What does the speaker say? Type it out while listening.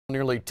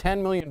Nearly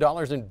 $10 million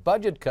in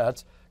budget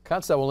cuts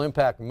that will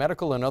impact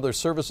medical and other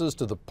services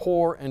to the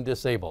poor and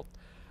disabled.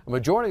 A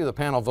majority of the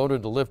panel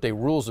voted to lift a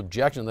rules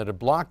objection that had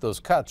blocked those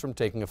cuts from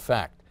taking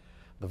effect.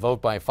 The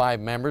vote by 5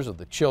 members of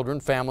the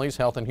Children, Families,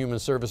 Health and Human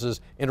Services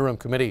Interim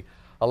Committee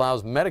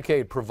allows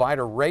Medicaid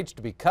provider rates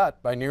to be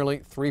cut by nearly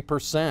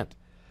 3%.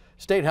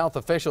 State health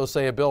officials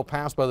say a bill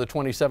passed by the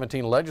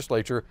 2017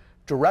 legislature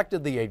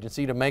directed the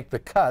agency to make the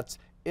cuts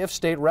if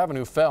state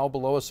revenue fell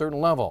below a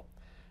certain level.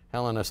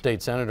 Helena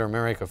State Senator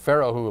Mary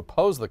Cafaro, who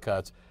opposed the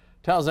cuts,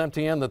 tells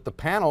MTN that the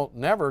panel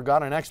never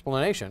got an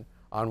explanation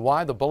on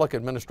why the Bullock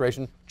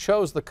administration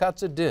chose the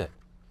cuts it did.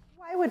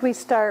 Why would we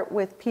start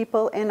with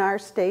people in our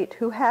state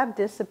who have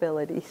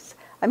disabilities?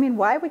 I mean,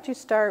 why would you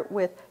start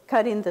with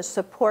cutting the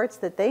supports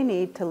that they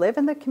need to live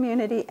in the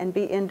community and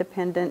be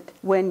independent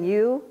when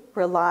you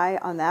rely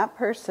on that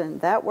person,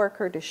 that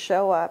worker, to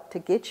show up, to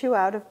get you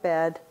out of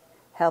bed,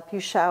 help you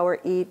shower,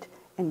 eat,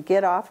 and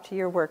get off to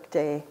your work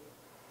day?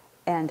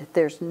 And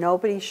there's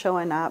nobody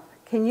showing up.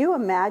 Can you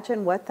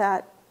imagine what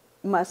that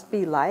must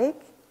be like?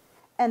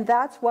 And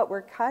that's what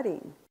we're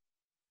cutting.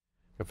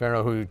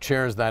 Cafaro, who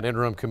chairs that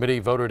interim committee,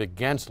 voted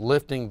against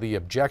lifting the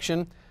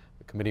objection.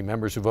 The committee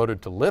members who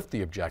voted to lift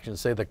the objection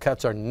say the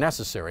cuts are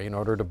necessary in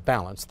order to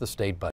balance the state budget.